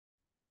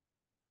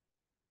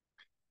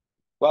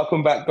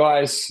Welcome back,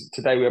 guys.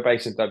 Today we are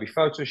based on Adobe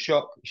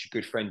Photoshop. It's your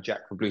good friend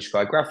Jack from Blue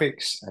Sky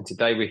Graphics, and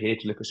today we're here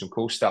to look at some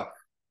cool stuff.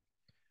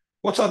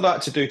 What I'd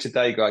like to do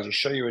today, guys, is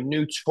show you a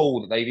new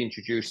tool that they've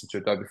introduced into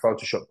Adobe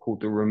Photoshop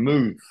called the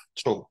Remove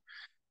tool.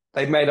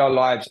 They've made our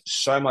lives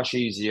so much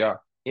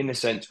easier in the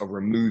sense of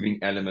removing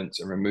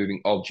elements and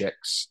removing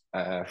objects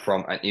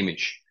from an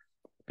image.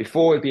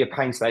 Before, it'd be a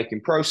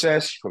painstaking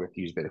process. You probably have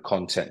to use a bit of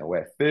content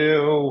aware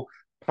fill,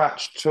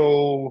 patch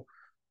tool,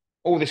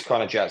 all this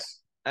kind of jazz.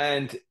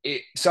 And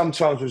it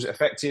sometimes was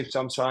effective,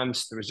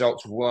 sometimes the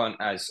results weren't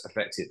as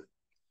effective.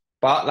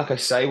 But like I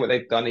say, what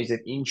they've done is they've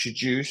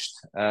introduced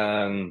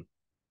the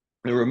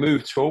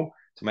remove tool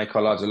to make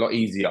our lives a lot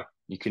easier.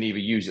 You can either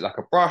use it like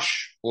a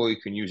brush or you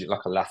can use it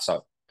like a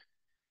lasso.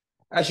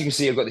 As you can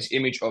see, I've got this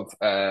image of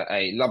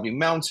a lovely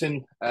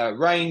mountain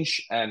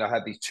range, and I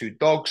have these two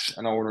dogs,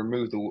 and I will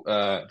remove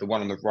the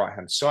one on the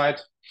right-hand side.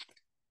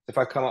 If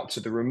I come up to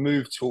the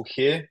remove tool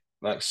here,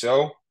 like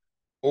so,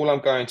 all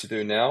I'm going to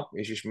do now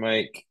is just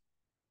make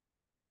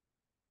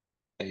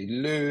a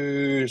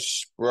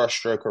loose brush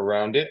stroke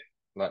around it,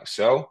 like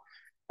so,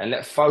 and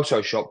let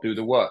Photoshop do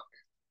the work.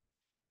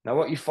 Now,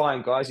 what you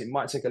find, guys, it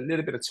might take a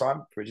little bit of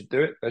time for it to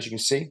do it. As you can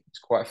see, it's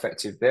quite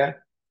effective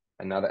there.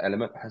 Another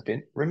element has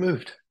been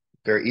removed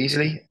very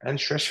easily and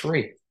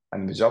stress-free,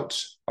 and the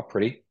results are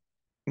pretty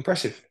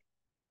impressive.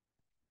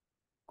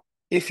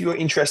 If you're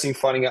interested in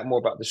finding out more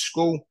about the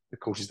school, the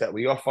courses that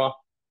we offer,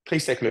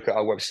 please take a look at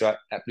our website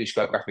at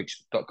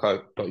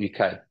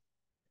blueskygraphics.co.uk.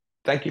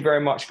 Thank you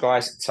very much,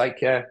 guys. Take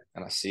care,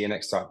 and I'll see you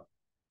next time.